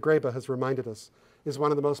 which David Graeber has reminded us is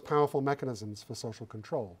one of the most powerful mechanisms for social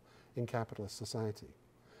control in capitalist society.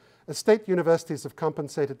 As state universities have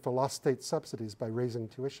compensated for lost state subsidies by raising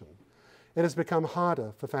tuition, it has become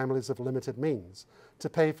harder for families of limited means to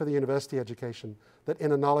pay for the university education that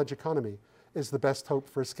in a knowledge economy is the best hope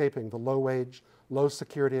for escaping the low-wage,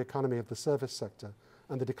 low-security economy of the service sector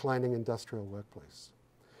and the declining industrial workplace.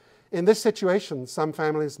 In this situation, some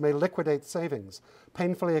families may liquidate savings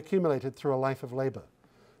painfully accumulated through a life of labor,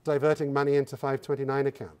 diverting money into 529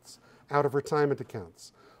 accounts, out of retirement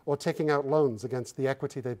accounts, or taking out loans against the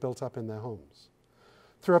equity they built up in their homes.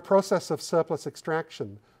 Through a process of surplus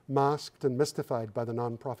extraction, masked and mystified by the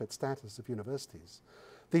non-profit status of universities,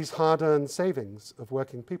 these hard-earned savings of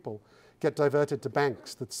working people get diverted to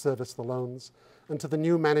banks that service the loans and to the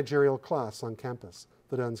new managerial class on campus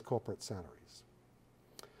that earns corporate salaries.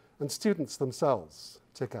 And students themselves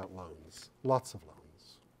take out loans, lots of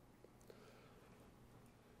loans.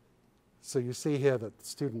 So you see here that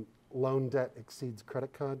student loan debt exceeds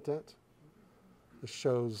credit card debt. This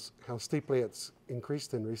shows how steeply it's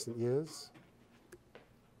increased in recent years.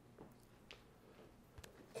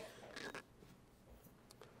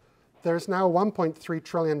 There is now $1.3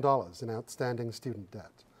 trillion in outstanding student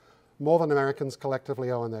debt, more than Americans collectively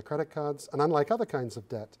owe on their credit cards, and unlike other kinds of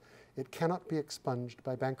debt, it cannot be expunged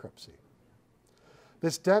by bankruptcy.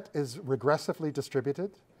 This debt is regressively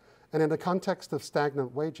distributed, and in the context of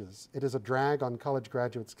stagnant wages, it is a drag on college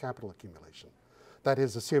graduates' capital accumulation. That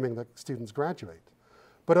is, assuming that students graduate.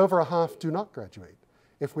 But over a half do not graduate,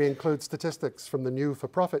 if we include statistics from the new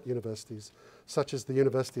for-profit universities, such as the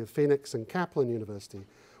University of Phoenix and Kaplan University,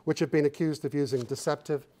 which have been accused of using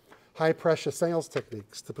deceptive, high-pressure sales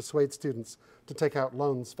techniques to persuade students to take out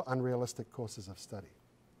loans for unrealistic courses of study.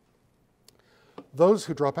 Those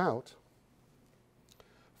who drop out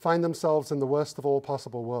find themselves in the worst of all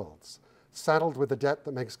possible worlds, saddled with the debt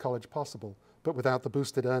that makes college possible, but without the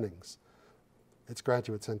boosted earnings its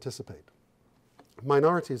graduates anticipate.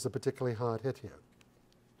 Minorities are particularly hard hit here.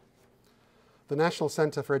 The National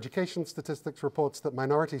Center for Education Statistics reports that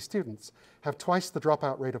minority students have twice the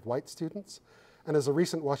dropout rate of white students, and as a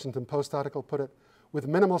recent Washington Post article put it, with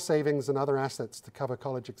minimal savings and other assets to cover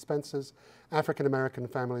college expenses, African American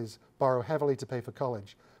families borrow heavily to pay for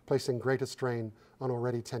college, placing greater strain on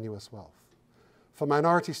already tenuous wealth. For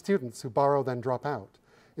minority students who borrow then drop out,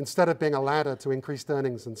 instead of being a ladder to increased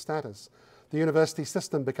earnings and status, the university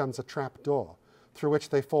system becomes a trap door through which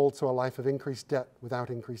they fall to a life of increased debt without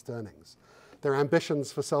increased earnings, their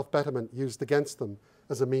ambitions for self-betterment used against them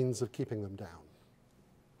as a means of keeping them down.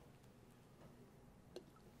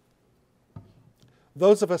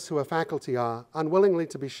 Those of us who are faculty are, unwillingly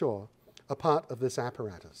to be sure, a part of this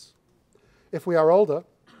apparatus. If we are older,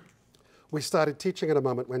 we started teaching at a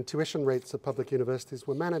moment when tuition rates at public universities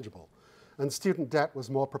were manageable and student debt was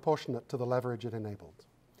more proportionate to the leverage it enabled.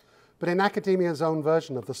 But in academia's own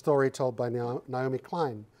version of the story told by Naomi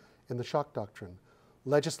Klein in The Shock Doctrine,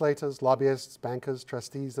 legislators, lobbyists, bankers,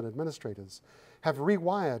 trustees, and administrators have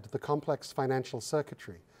rewired the complex financial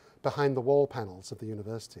circuitry behind the wall panels of the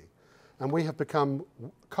university, and we have become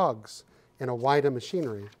cogs in a wider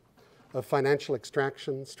machinery of financial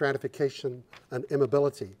extraction, stratification, and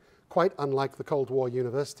immobility, quite unlike the Cold War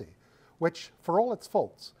university, which, for all its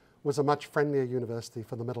faults, was a much friendlier university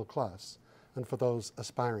for the middle class and for those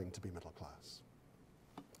aspiring to be middle class.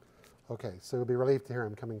 Okay, so you'll be relieved to hear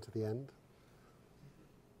I'm coming to the end.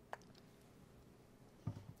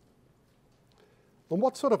 And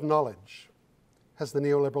what sort of knowledge has the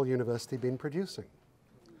neoliberal university been producing?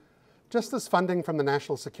 Just as funding from the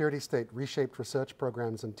national security state reshaped research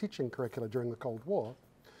programs and teaching curricula during the Cold War,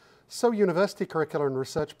 so university curricula and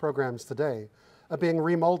research programs today are being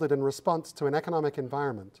remolded in response to an economic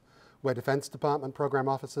environment where Defense Department program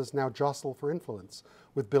officers now jostle for influence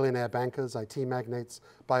with billionaire bankers, IT magnates,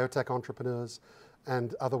 biotech entrepreneurs,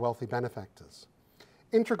 and other wealthy benefactors.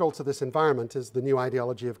 Integral to this environment is the new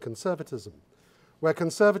ideology of conservatism, where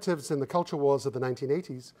conservatives in the culture wars of the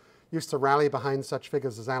 1980s used to rally behind such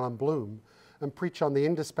figures as Alan Bloom and preach on the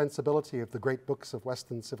indispensability of the great books of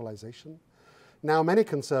Western civilization. Now many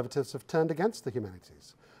conservatives have turned against the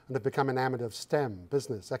humanities and have become enamored of STEM,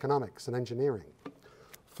 business, economics, and engineering.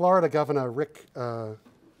 Florida Governor Rick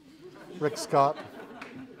Scott.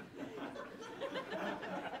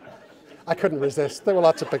 I couldn't resist. There were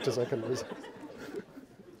lots of pictures I couldn't resist.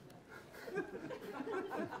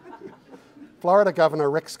 Florida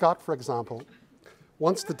Governor Rick Scott, for example,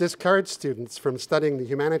 wants to discourage students from studying the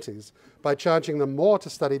humanities by charging them more to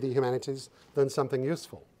study the humanities than something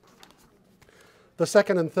useful. The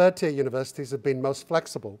second and third tier universities have been most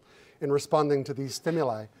flexible in responding to these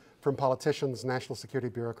stimuli from politicians, national security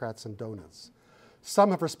bureaucrats, and donors.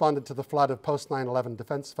 Some have responded to the flood of post-9/11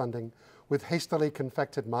 defense funding with hastily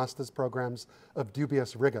confected master's programs of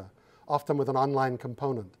dubious rigor, often with an online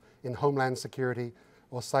component in homeland security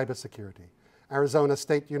or cybersecurity. Arizona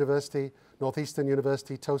State University, Northeastern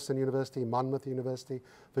University, Towson University, Monmouth University,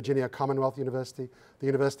 Virginia Commonwealth University, the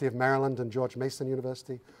University of Maryland, and George Mason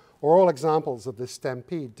University are all examples of this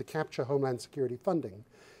stampede to capture homeland security funding,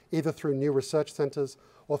 either through new research centers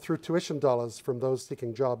or through tuition dollars from those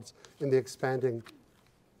seeking jobs in the expanding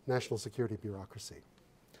national security bureaucracy.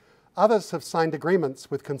 Others have signed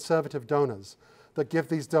agreements with conservative donors that give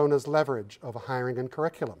these donors leverage over hiring and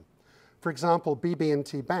curriculum. For example,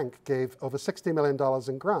 BB&T Bank gave over $60 million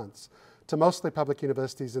in grants to mostly public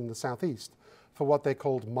universities in the Southeast for what they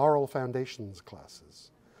called moral foundations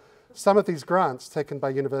classes. Some of these grants, taken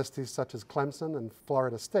by universities such as Clemson and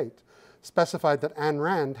Florida State, specified that Ayn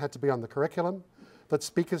Rand had to be on the curriculum, that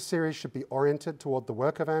speaker series should be oriented toward the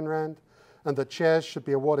work of Ayn Rand, and that chairs should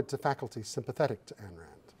be awarded to faculty sympathetic to Ayn Rand.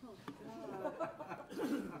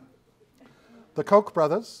 The Koch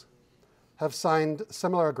brothers have signed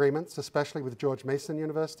similar agreements, especially with George Mason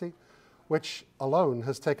University, which alone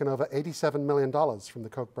has taken over $87 million from the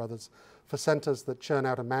Koch brothers for centers that churn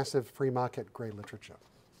out a massive free market gray literature.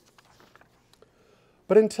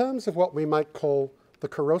 But in terms of what we might call the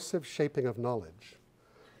corrosive shaping of knowledge,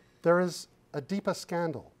 there is a deeper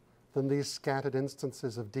scandal than these scattered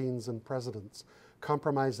instances of deans and presidents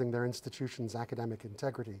compromising their institution's academic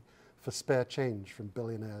integrity for spare change from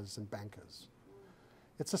billionaires and bankers.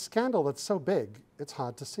 It's a scandal that's so big, it's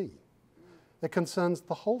hard to see. It concerns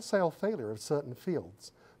the wholesale failure of certain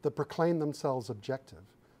fields that proclaim themselves objective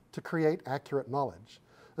to create accurate knowledge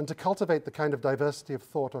and to cultivate the kind of diversity of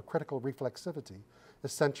thought or critical reflexivity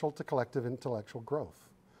essential to collective intellectual growth.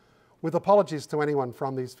 With apologies to anyone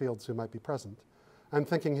from these fields who might be present, I'm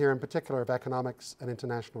thinking here in particular of economics and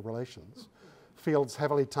international relations, fields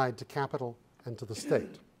heavily tied to capital and to the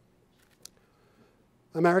state.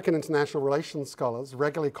 American international relations scholars,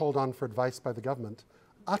 regularly called on for advice by the government,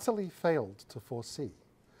 utterly failed to foresee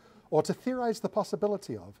or to theorize the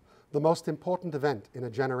possibility of the most important event in a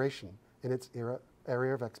generation in its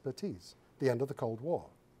area of expertise, the end of the Cold War.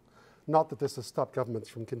 Not that this has stopped governments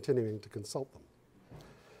from continuing to consult them.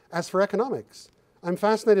 As for economics, I'm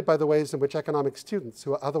fascinated by the ways in which economic students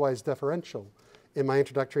who are otherwise deferential in my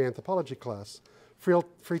introductory anthropology class feel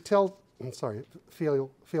free to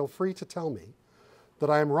tell me that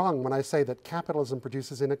I am wrong when I say that capitalism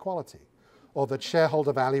produces inequality, or that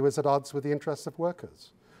shareholder value is at odds with the interests of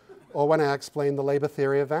workers, or when I explain the labor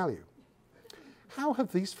theory of value. How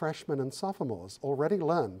have these freshmen and sophomores already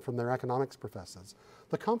learned from their economics professors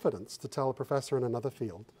the confidence to tell a professor in another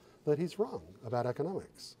field that he's wrong about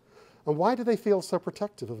economics? And why do they feel so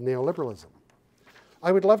protective of neoliberalism?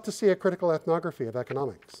 I would love to see a critical ethnography of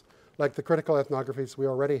economics, like the critical ethnographies we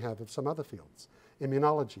already have of some other fields: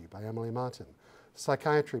 immunology by Emily Martin,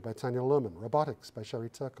 psychiatry by Tanya Luhrmann, robotics by Sherry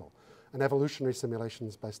Turkle, and evolutionary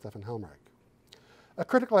simulations by Stefan Helmreich. A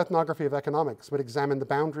critical ethnography of economics would examine the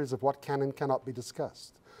boundaries of what can and cannot be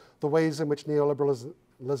discussed, the ways in which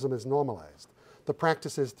neoliberalism is normalized, the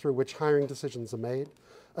practices through which hiring decisions are made,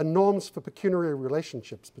 and norms for pecuniary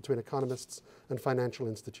relationships between economists and financial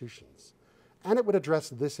institutions. And it would address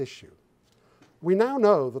this issue. We now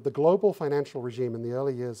know that the global financial regime in the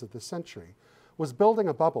early years of this century was building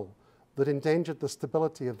a bubble that endangered the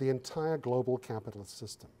stability of the entire global capitalist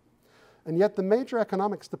system. And yet the major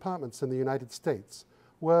economics departments in the United States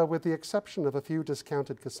were, with the exception of a few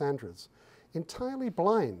discounted Cassandras, entirely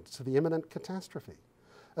blind to the imminent catastrophe.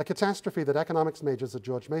 A catastrophe that economics majors at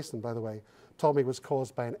George Mason, by the way, told me was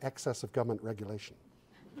caused by an excess of government regulation.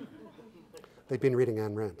 They'd been reading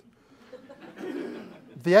Ayn Rand.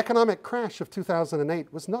 The economic crash of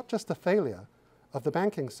 2008 was not just a failure of the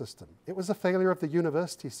banking system. It was a failure of the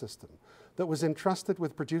university system that was entrusted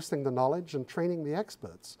with producing the knowledge and training the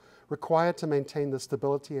experts required to maintain the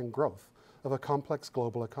stability and growth of a complex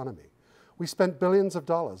global economy. We spent billions of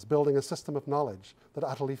dollars building a system of knowledge that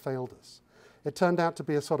utterly failed us. It turned out to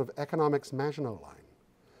be a sort of economics Maginot Line.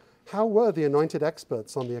 How were the anointed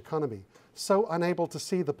experts on the economy so unable to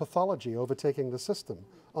see the pathology overtaking the system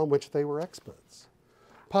on which they were experts?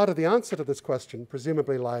 Part of the answer to this question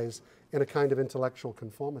presumably lies in a kind of intellectual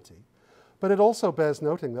conformity, but it also bears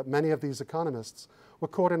noting that many of these economists were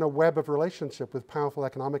caught in a web of relationship with powerful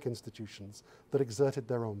economic institutions that exerted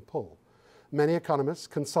their own pull. Many economists,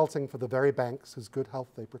 consulting for the very banks whose good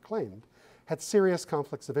health they proclaimed, had serious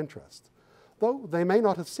conflicts of interest, though they may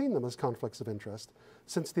not have seen them as conflicts of interest,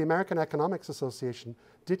 since the American Economics Association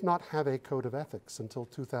did not have a code of ethics until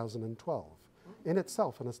 2012, in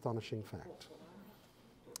itself an astonishing fact.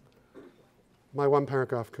 My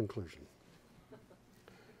one-paragraph conclusion.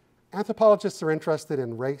 Anthropologists are interested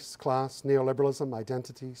in race, class, neoliberalism,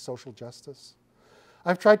 identity, social justice.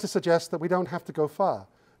 I've tried to suggest that we don't have to go far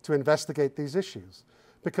to investigate these issues,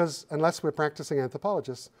 because unless we're practicing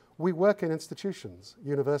anthropologists, we work in institutions,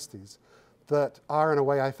 universities, that are, in a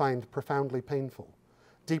way I find profoundly painful,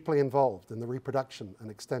 deeply involved in the reproduction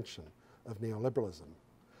and extension of neoliberalism.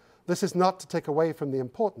 This is not to take away from the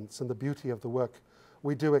importance and the beauty of the work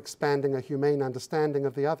we do expanding a humane understanding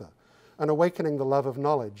of the other and awakening the love of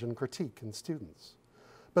knowledge and critique in students.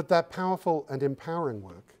 But that powerful and empowering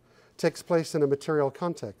work takes place in a material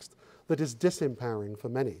context that is disempowering for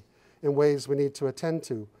many in ways we need to attend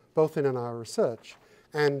to both in our research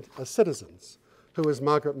and as citizens who, as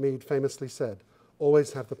Margaret Mead famously said,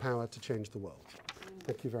 always have the power to change the world.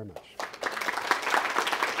 Thank you very much.